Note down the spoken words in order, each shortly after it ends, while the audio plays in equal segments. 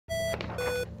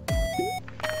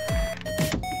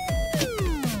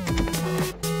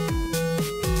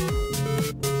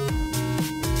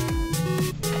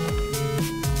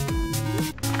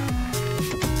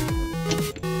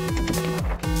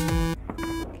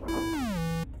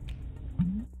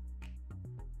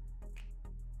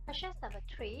Question number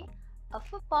 3. A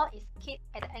football is kicked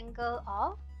at an angle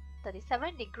of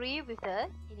 37 degrees with the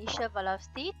initial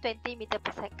velocity 20 meters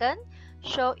per second,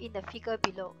 shown in the figure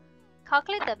below.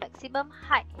 Calculate the maximum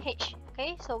height h.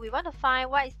 Okay, so we want to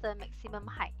find what is the maximum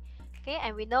height. Okay,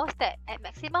 and we know that at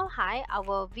maximum height,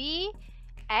 our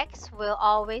Vx will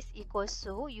always equal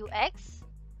to Ux.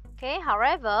 Okay,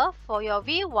 however, for your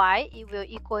Vy, it will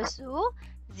equal to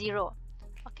 0.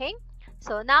 Okay,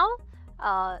 so now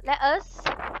let us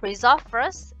resolve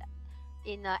first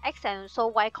in x and also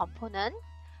y component.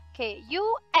 Okay,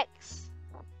 Ux.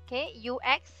 Okay,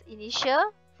 Ux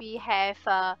initial we have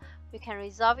we can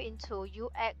resolve into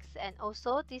Ux, and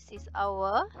also this is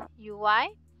our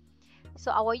Uy. So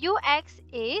our Ux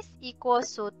is equal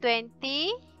to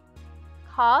 20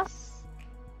 cos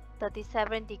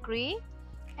 37 degree,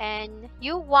 and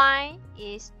Uy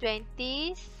is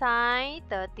 20 sin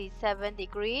 37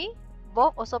 degree.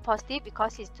 Both also positive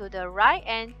because it's to the right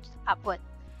and upward.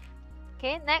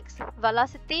 Okay, next,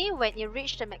 velocity. When it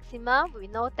reaches the maximum, we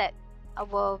know that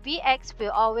our Vx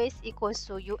will always equal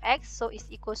to Ux, so it's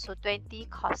equal to 20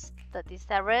 cos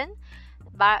 37,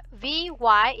 but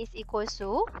Vy is equal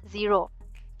to 0.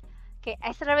 Okay,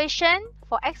 acceleration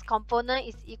for x component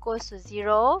is equal to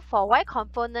 0. For y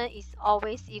component is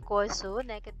always equal to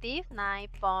negative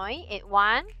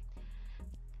 9.81.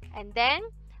 And then,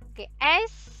 okay,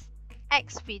 x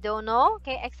we don't know.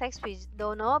 Okay, xx we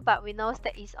don't know, but we know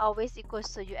that it's always equal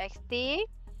to uxt.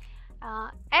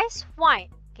 Sy.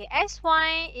 Okay,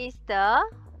 sy is the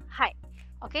height.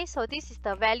 Okay, so this is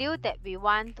the value that we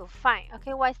want to find.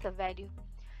 Okay, what is the value?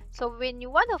 So when you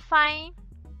want to find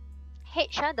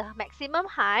h, the maximum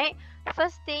height,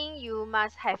 first thing you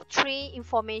must have 3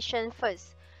 information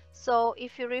first. So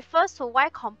if you refer to y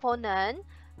component,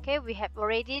 okay, we have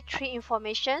already 3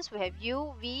 informations. We have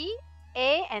u, v,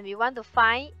 a, and we want to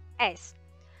find s.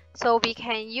 So we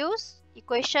can use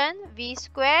equation v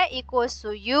square equals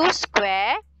to u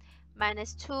square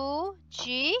minus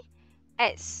 2gs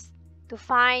to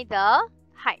find the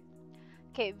height.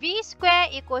 Okay, v square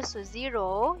equals to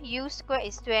 0, u square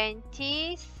is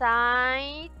 20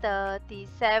 sin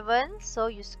 37, so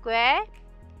u square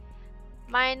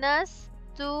minus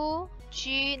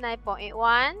 2g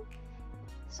 9.81,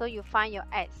 so you find your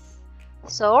s.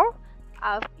 So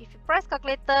if you press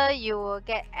calculator, you will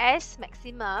get s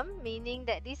maximum, meaning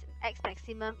that this x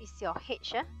maximum is your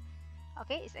h.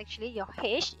 Okay, it's actually your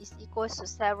h is equal to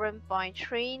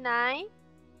 7.39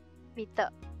 meter.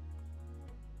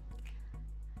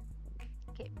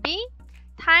 Okay, B,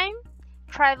 time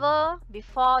travel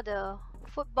before the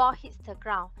football hits the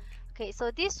ground. Okay,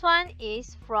 so this one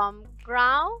is from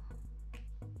ground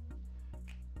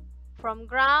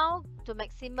to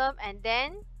maximum and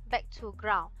then back to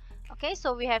ground. Okay,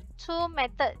 so we have 2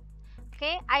 methods.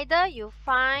 Okay, either you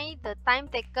find the time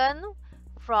taken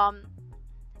from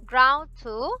ground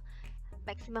to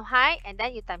maximum height and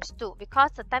then you times 2,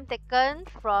 because the time taken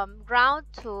from ground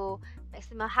to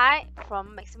maximum height,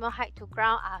 from maximum height to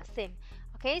ground are same.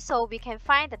 Okay, so we can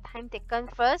find the time taken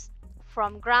first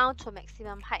from ground to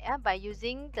maximum height by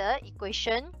using the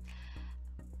equation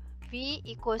v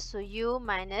equals to u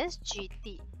minus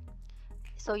gt.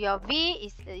 So your v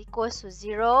is equals to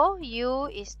 0, u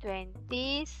is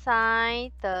 20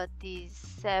 sin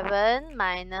 37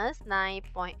 minus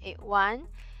 9.81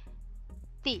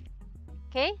 t.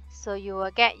 Okay, so you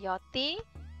will get your t.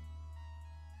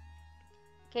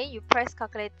 Okay, you press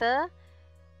calculator.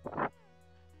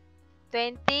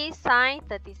 20 sin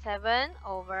 37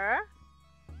 over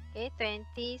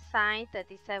 20 sin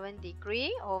 37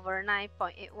 degree over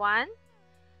 9.81.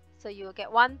 So you will get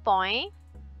 1.27.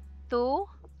 Okay,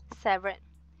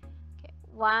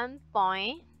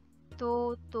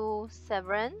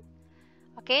 1.227.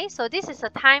 Okay, so this is the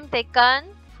time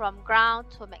taken from ground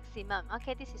to maximum.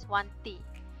 Okay, this is 1t.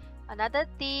 Another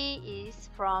t is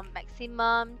from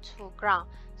maximum to ground.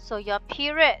 So your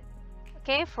period,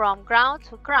 okay, from ground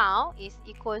to ground is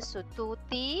equals to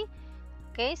 2t.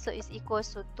 Okay, so it's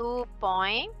equals to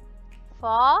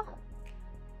 2.45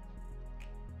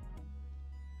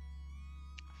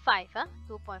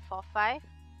 2.45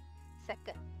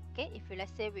 seconds. Okay, if you,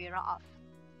 let's say we round off.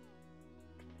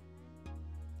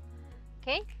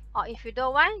 Okay, or if you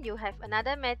don't want, you have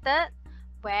another method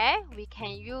where we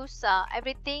can use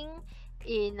everything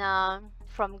in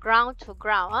from ground to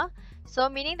ground. So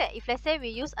meaning that if let's say we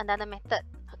use another method,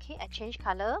 okay, I change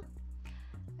color.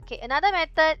 Okay, another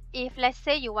method, if let's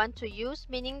say you want to use,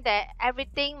 meaning that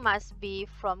everything must be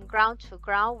from ground to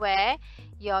ground, where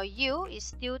your u is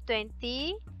still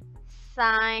 20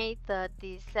 sin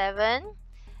 37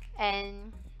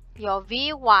 and your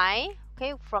vy,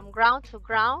 okay, from ground to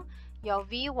ground, Your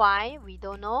Vy, we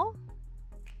don't know.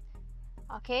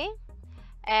 Okay.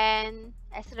 And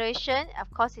acceleration,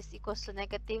 of course, is equals to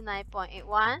negative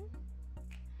 9.81.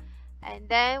 And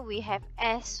then we have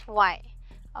Sy.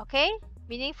 Okay.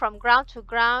 Meaning from ground to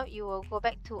ground, you will go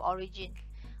back to origin.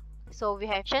 So we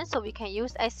have so we can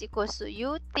use S equals to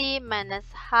ut minus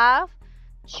half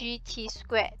gt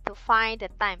squared to find the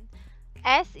time.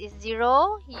 S is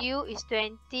 0, U is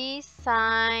 20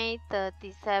 sine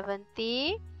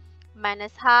 30/70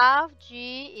 minus half,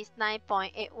 G is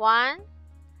 9.81,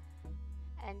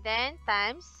 and then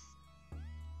times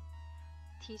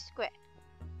T squared.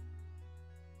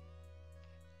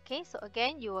 Okay, so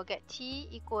again you will get T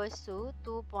equals to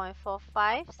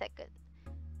 2.45 seconds.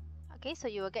 Okay, so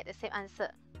you will get the same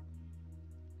answer.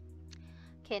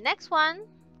 Okay, next one,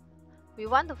 we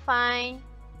want to find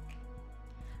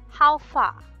how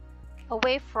far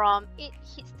away from it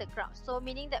hits the ground. So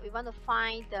meaning that we want to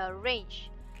find the range.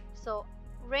 So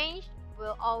range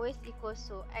will always equals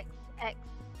to xx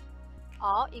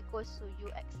or equals to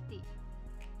uxt.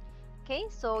 Okay,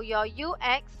 so your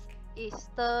ux is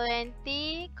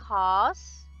 20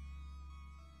 cos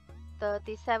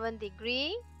 37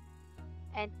 degree,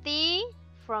 and t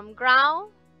from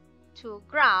ground to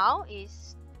ground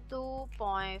is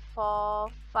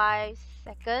 2.45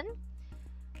 seconds.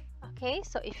 Okay,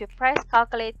 so if you press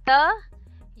calculator,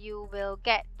 you will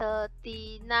get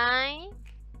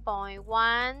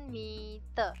 39.1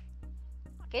 meter.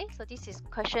 Okay, so this is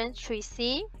question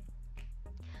 3C.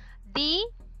 D,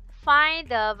 find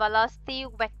the velocity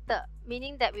vector,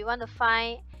 meaning that we want to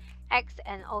find x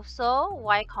and also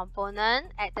y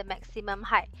component at the maximum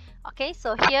height. Okay,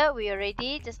 so here we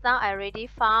already, just now I already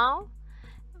found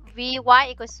Vy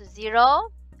equals to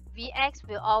 0. Vx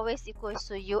will always equals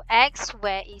to ux,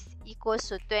 where is equals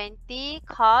to 20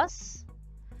 cos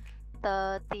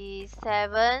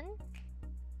 37.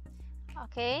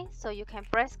 Okay, so you can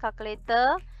press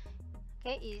calculator.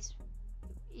 Okay, is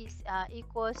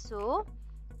equals to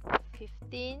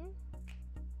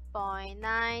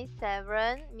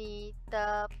 15.97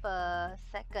 meter per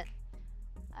second.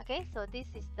 Okay, so this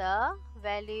is the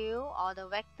value or the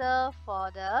vector for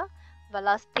the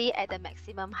velocity at the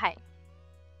maximum height.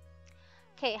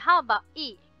 Okay, how about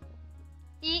E?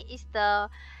 E is the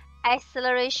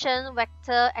acceleration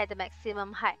vector at the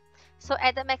maximum height. So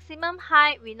at the maximum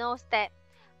height, we know that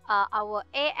our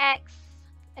AX,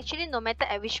 actually no matter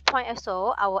at which point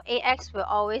also, our AX will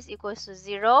always equals to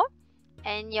 0,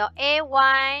 and your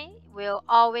AY will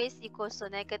always equals to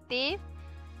negative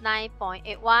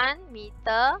 9.81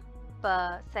 meter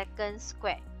per second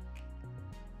squared.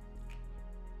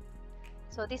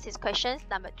 So this is question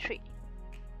number 3.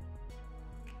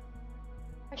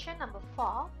 Question number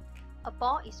 4. A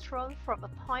ball is thrown from a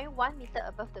point 1 meter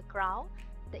above the ground.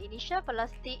 The initial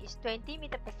velocity is 20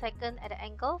 meters per second at an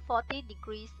angle 40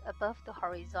 degrees above the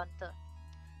horizontal.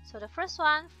 So the first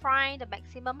one, find the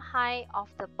maximum height of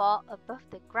the ball above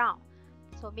the ground.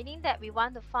 So meaning that we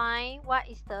want to find what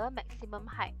is the maximum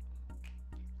height.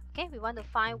 Okay, we want to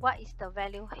find what is the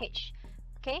value h.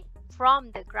 Okay,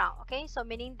 from the ground. Okay, so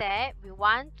meaning that we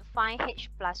want to find h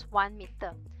plus 1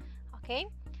 meter. Okay,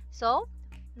 so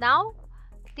now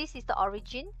this is the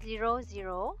origin 0,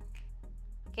 0.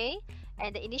 Okay,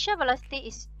 and the initial velocity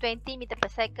is 20 meters per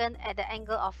second at the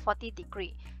angle of 40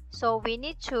 degrees. So we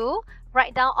need to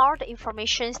write down all the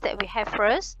informations that we have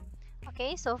first.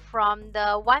 Okay, so from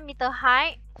the 1 meter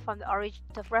height, from the origin,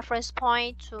 the reference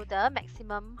point to the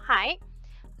maximum height.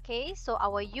 Okay, so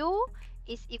our u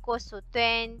is equals to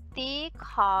 20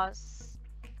 cos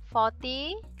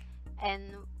 40, and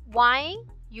uy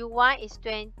is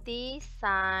 20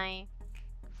 sine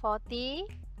 40.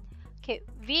 Okay,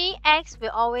 Vx will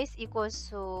always equals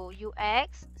to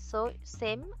Ux, so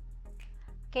same.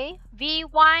 Okay,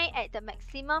 Vy at the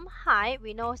maximum height,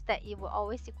 we know that it will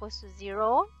always equals to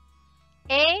 0.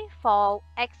 A for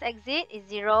x-axis is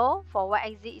 0, for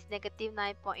y-axis is negative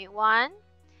 9.81.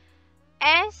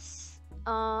 Sx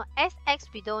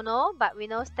we don't know, but we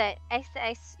know that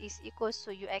xx is equals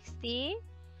to uxt,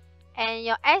 and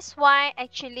your sy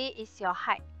actually is your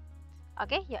height.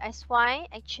 Okay, your sy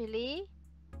actually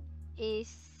is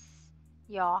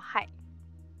your height.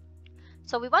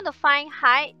 So we want to find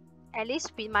height, at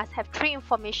least we must have 3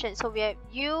 information. So we have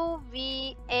u,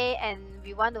 v, a, and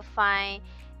we want to find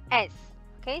s.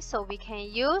 Okay, so we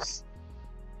can use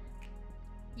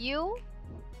u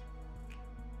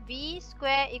v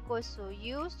square equals to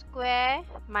u square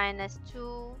minus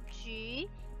 2g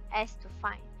s to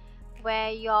find,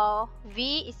 where your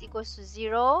v is equals to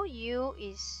 0, u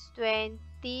is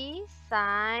 20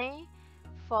 sine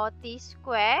 40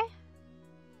 square.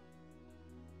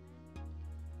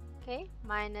 Okay,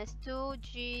 minus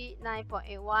 2G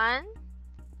 9.81.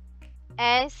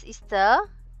 S is the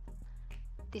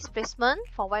displacement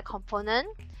for Y component.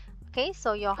 Okay,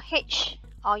 so your H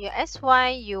or your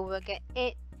SY, you will get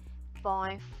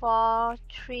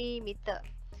 8.43 meter.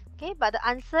 Okay, but the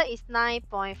answer is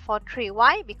 9.43.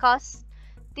 Why? Because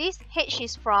this H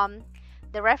is from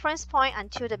the reference point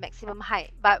until the maximum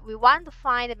height, but we want to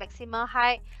find the maximum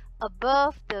height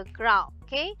above the ground.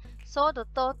 Okay, so the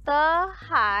total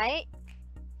height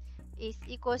is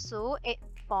equal to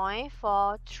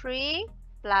 8.43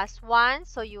 plus 1,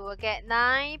 so you will get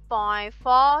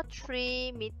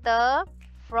 9.43 meter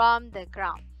from the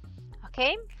ground.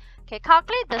 Okay,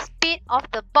 calculate the speed of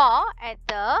the ball at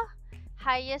the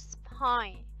highest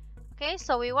point. Okay,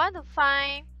 so we want to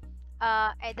find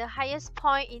at the highest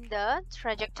point in the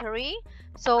trajectory.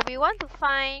 So we want to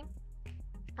find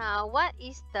what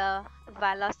is the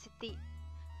velocity,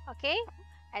 okay,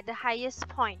 at the highest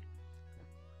point.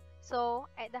 So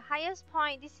at the highest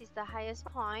point, this is the highest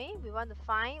point, we want to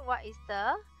find what is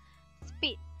the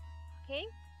speed. Okay,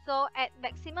 so at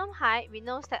maximum height, we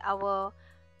know that our,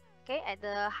 okay, at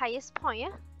the highest point,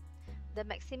 yeah, the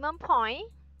maximum point,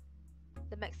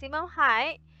 the maximum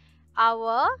height,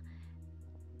 our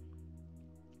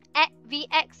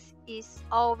Vx is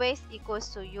always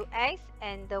equals to Ux,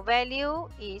 and the value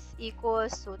is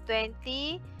equals to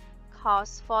 20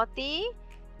 cos 40,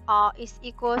 or is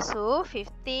equals to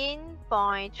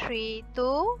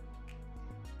 15.32.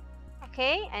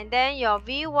 Okay, and then your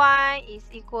Vy is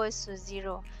equals to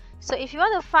 0. So if you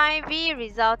want to find V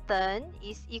resultant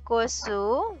is equals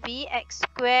to Vx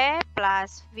square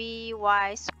plus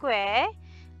Vy square.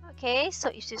 Okay, so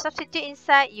if you substitute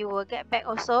inside, you will get back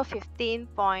also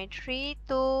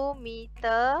 15.32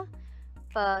 meter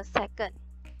per second.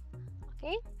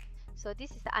 Okay, so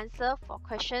this is the answer for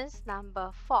questions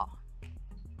number 4.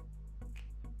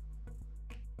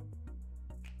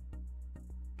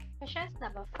 Questions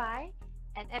number 5.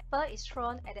 An apple is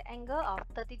thrown at an angle of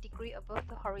 30 degrees above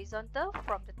the horizontal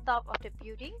from the top of the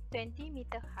building, 20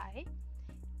 meter high.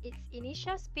 Its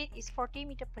initial speed is 40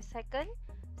 meters per second.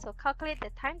 So calculate the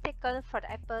time taken for the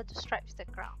apple to strike the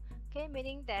ground. Okay,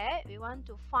 meaning that we want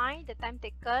to find the time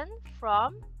taken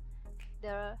from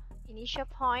the initial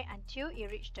point until it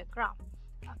reaches the ground.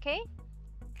 Okay,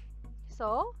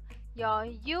 so your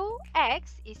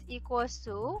Ux is equals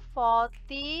to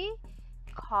 40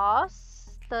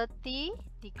 cos 30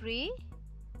 degree.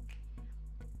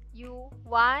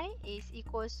 Uy is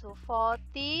equals to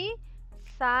 40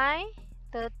 sin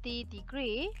 30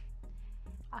 degree.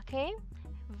 Okay,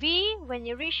 V, when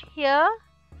you reach here,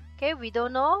 okay, we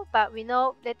don't know, but we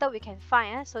know later we can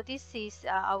find. So this is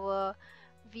our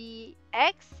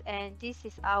Vx, and this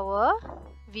is our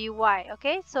Vy.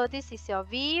 Okay, so this is your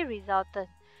V resultant.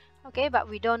 Okay, but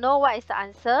we don't know what is the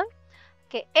answer.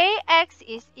 Okay, Ax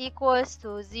is equals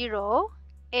to 0,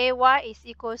 Ay is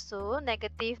equals to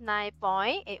negative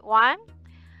 9.81.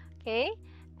 Okay,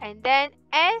 and then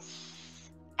Sx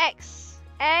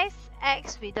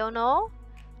we don't know.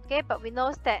 Okay, but we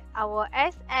know that our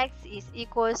Sx is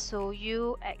equals to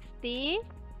Uxt.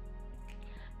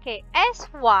 Okay,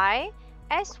 Sy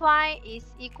is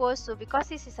equals to, because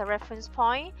this is a reference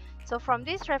point, so from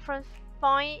this reference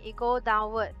point it go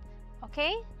downward.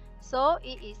 Okay, so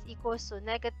it is equals to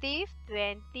negative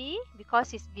 20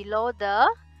 because it's below the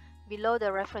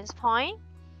reference point,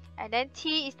 and then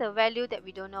t is the value that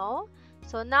we don't know.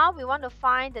 So now we want to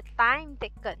find the time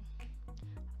taken.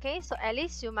 Okay, so at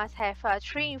least you must have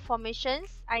 3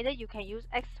 informations. Either you can use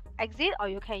x exit or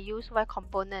you can use y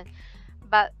component.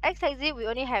 But x exit we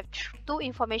only have 2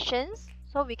 informations,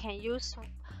 so we can use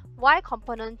y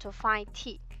component to find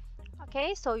t.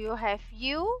 Okay, so you have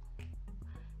u,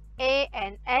 a,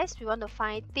 and s. We want to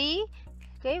find t.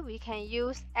 Okay, we can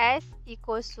use s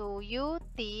equals to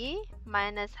ut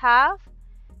minus half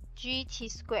gt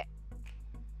squared.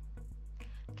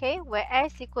 Okay, where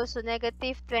s equals to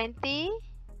negative 20.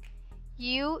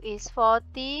 U is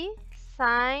 40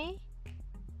 sin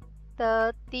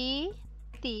 30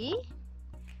 t,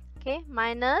 okay,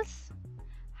 minus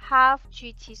half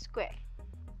gt squared.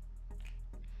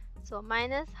 So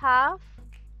minus half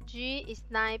g is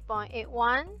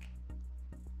 9.81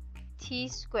 t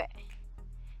squared.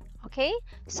 Okay,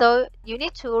 so you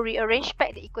need to rearrange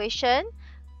back the equation.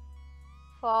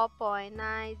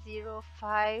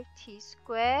 4.905 t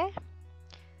squared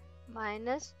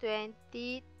minus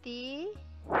 20t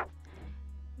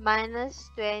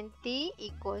minus 20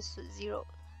 equals to 0.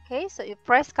 Okay, so you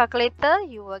press calculator,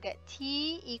 you will get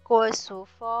t equals to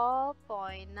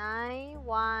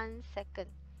 4.91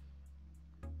 seconds.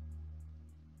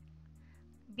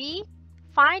 B,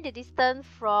 find the distance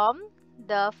from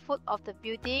the foot of the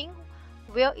building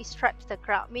will it stripes the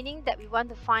ground, meaning that we want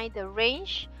to find the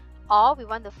range or we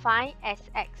want to find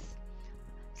SX.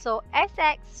 So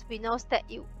SX, we know that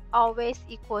it always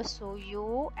equals to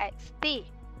UXT,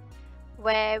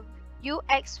 where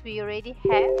UX we already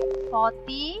have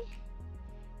 40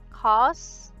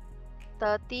 cos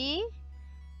 30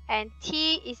 and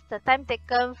T is the time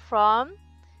taken from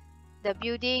the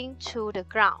building to the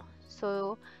ground.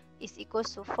 So it's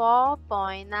equals to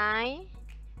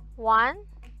 4.91.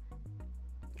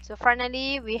 So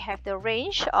finally we have the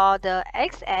range or the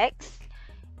XX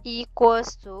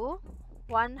equals to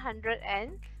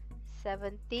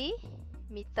 170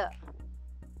 meter.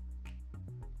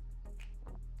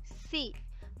 C.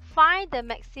 Find the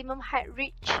maximum height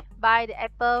reached by the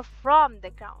apple from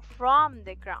the ground.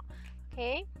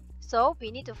 Okay, so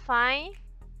we need to find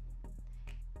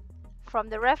from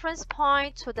the reference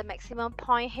point to the maximum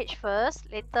point H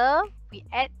first. Later we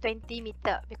add 20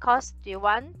 meter because we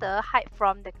want the height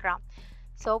from the ground.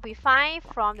 So we find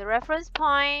from the reference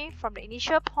point, from the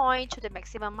initial point to the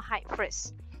maximum height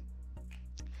first.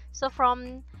 So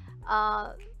from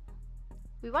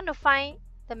we want to find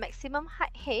the maximum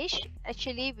height H.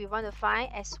 Actually we want to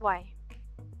find SY.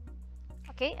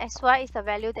 Okay, SY is the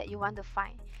value that you want to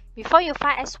find. Before you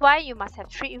find SY, you must have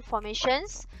three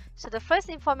informations. So the first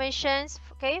information,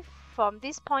 okay, from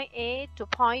this point A to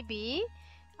point B,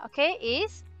 okay,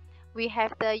 is we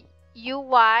have the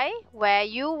UY, where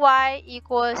UY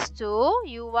equals to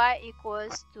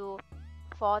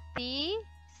 40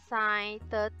 sine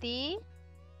 30,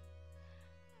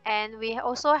 and we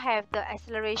also have the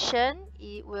acceleration.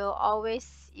 It will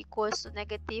always equals to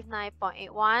negative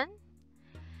 9.81.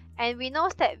 And we know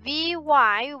that Vy,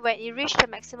 when it reaches the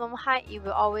maximum height, it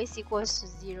will always equals to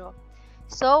 0.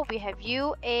 So we have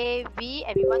U, A, V,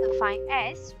 and we want to find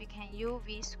S. We can use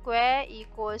V square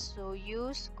equals to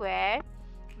U square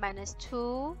minus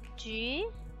 2G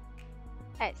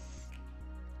S.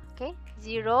 Okay,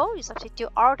 0, you substitute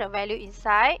all the value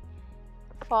inside.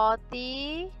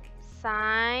 40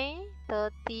 sine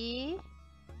 30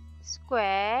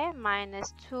 square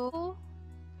minus 2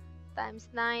 times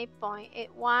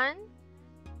 9.81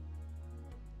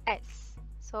 S.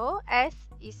 So S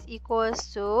is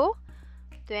equals to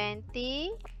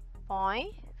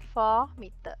 20.4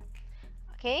 meter.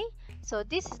 Okay, so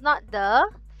this is not the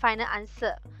final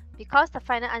answer because the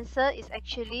final answer is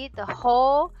actually the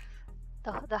whole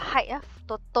the height of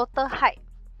the total height,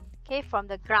 okay, from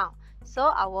the ground.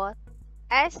 So our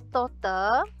S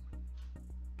total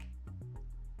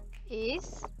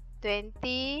is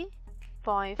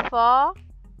 20.4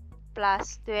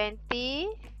 plus 20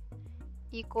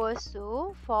 equals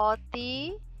to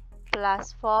 40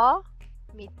 plus 4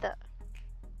 meter.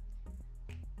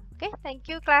 Okay, thank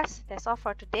you class. That's all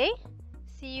for today.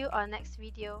 See you on next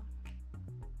video.